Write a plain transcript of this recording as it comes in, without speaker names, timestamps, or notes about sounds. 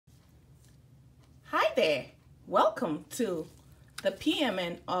Hi there, welcome to the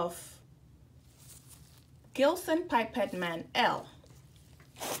PMN of Gilson Pipette Man L.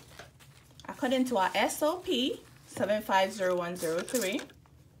 According to our SOP 750103,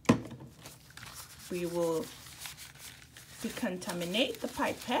 we will decontaminate the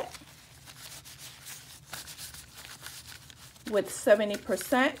pipette with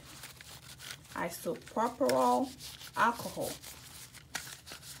 70% isopropyl alcohol.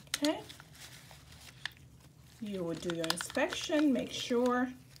 Okay, you will do your inspection, make sure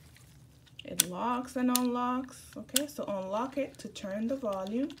it locks and unlocks. Okay, so unlock it to turn the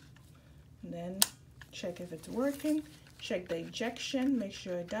volume, and then check if it's working, check the ejection, make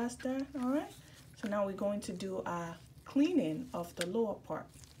sure it does that. All right, so now we're going to do a cleaning of the lower part.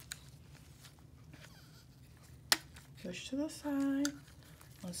 Push to the side,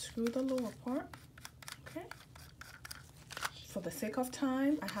 unscrew the lower part. Okay, for the sake of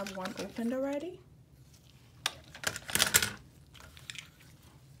time, I have one opened already.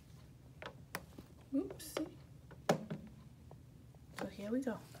 Oopsie. So here we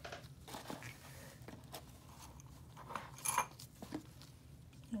go.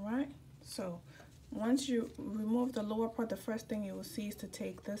 All right, so once you remove the lower part, the first thing you will see is to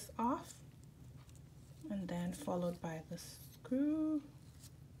take this off, and then followed by the screw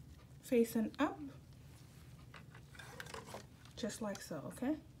facing up, just like so.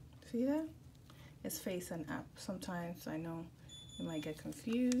 Okay, see that? It's facing up. Sometimes I know you might get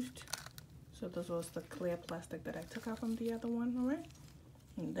confused. So this was the clear plastic that I took out from the other one. All right,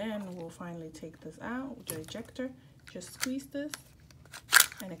 and then we'll finally take this out with the ejector. Just squeeze this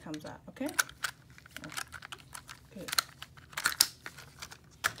and it comes out. Okay, good.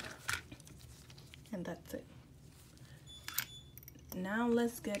 And that's it. Now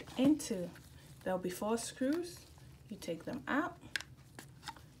let's get into, there'll be 4 screws. You take them out,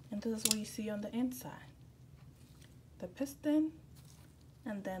 and this is what you see on the inside: the piston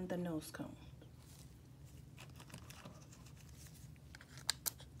and then the nose cone.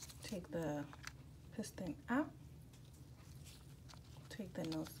 Take the piston out, take the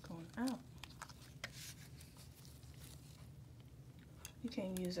nose cone out. You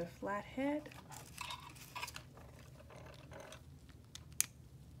can use a flat head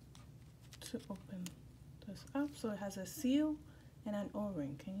to open this up. So it has a seal and an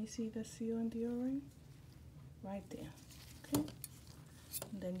O-ring. Can you see the seal and the O-ring? Right there. Okay.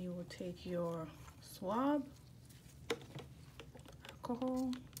 And then you will take your swab,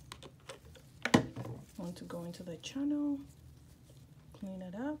 alcohol, want to go into the channel, clean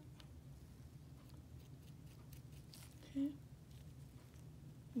it up. Okay.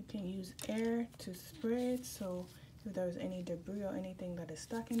 You can use air to spray it, so if there's any debris or anything that is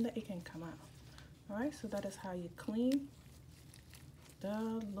stuck in there, it can come out. All right, so that is how you clean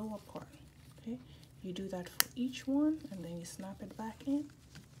the lower part. Okay, you do that for each one, and then you snap it back in,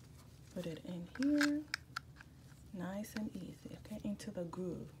 put it in here, nice and easy. Okay, into the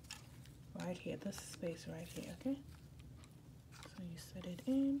groove right here, this space right here. Okay, so you set it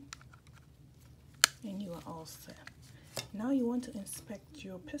in and you are all set. Now you want to inspect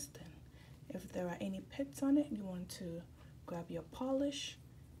your piston. If there are any pits on it, you want to grab your polish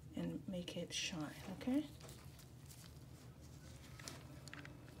and make it shine. Okay,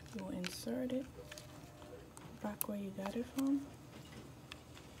 you will insert it back where you got it from.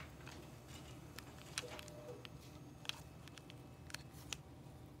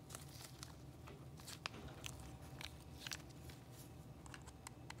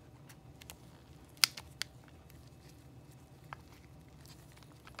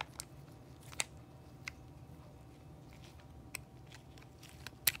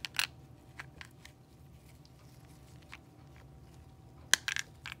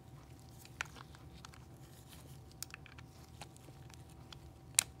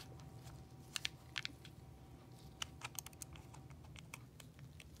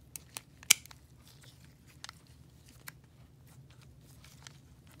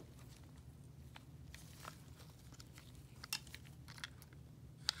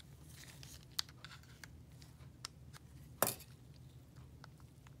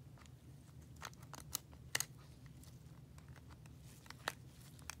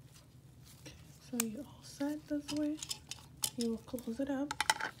 So you're all set this way. You will close it up.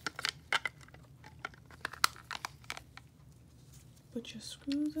 Put your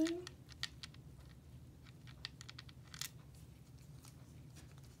screws in.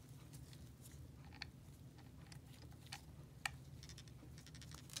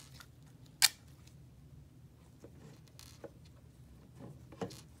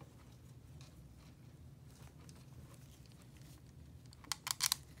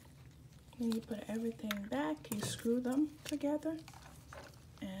 When you put everything back, you screw them together.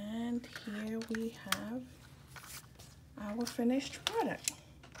 And here we have our finished product.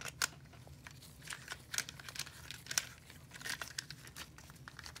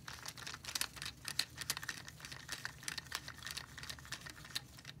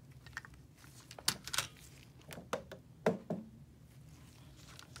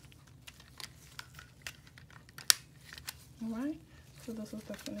 Alright, so this is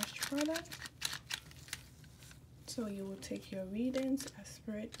the finished product. So you will take your readings,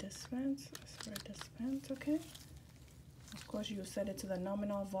 aspirate, dispense, okay? Of course, you set it to the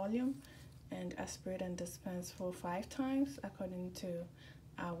nominal volume and aspirate and dispense for 5 times according to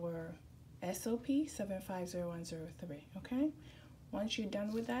our SOP 750103, okay? Once you're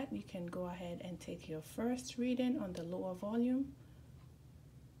done with that, you can go ahead and take your first reading on the lower volume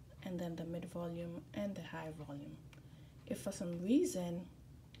and then the mid volume and the high volume. If for some reason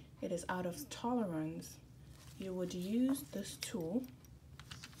it is out of tolerance, you would use this tool,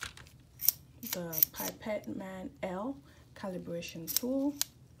 the Pipette Man L calibration tool.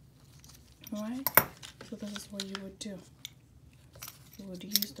 All right, so this is what you would do. You would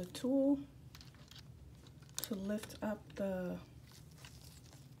use the tool to lift up the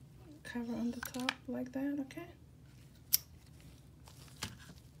cover on the top like that, okay?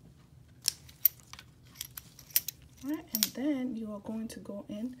 All right, and then you are going to go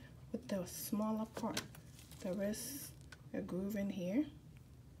in with the smaller part. There is a groove in here.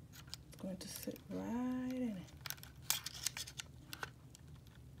 It's going to sit right in it.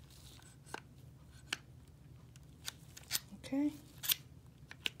 Okay,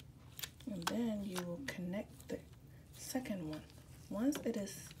 and then you will connect the second one. Once it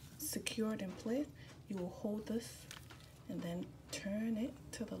is secured in place, you will hold this and then turn it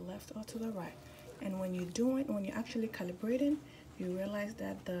to the left or to the right. And when you're actually calibrating, you realize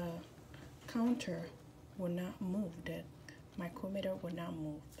that the counter will not move, the micrometer will not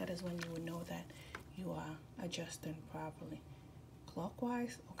move. That is when you will know that you are adjusting properly,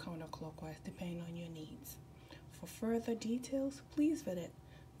 clockwise or counterclockwise, depending on your needs. For further details, please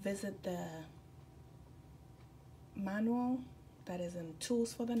visit the manual that is in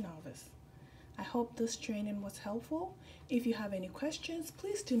Tools for the Novice. I hope this training was helpful. If you have any questions,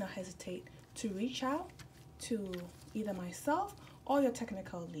 please do not hesitate to reach out to either myself or your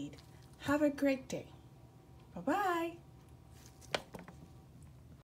technical lead. Have a great day. Bye-bye.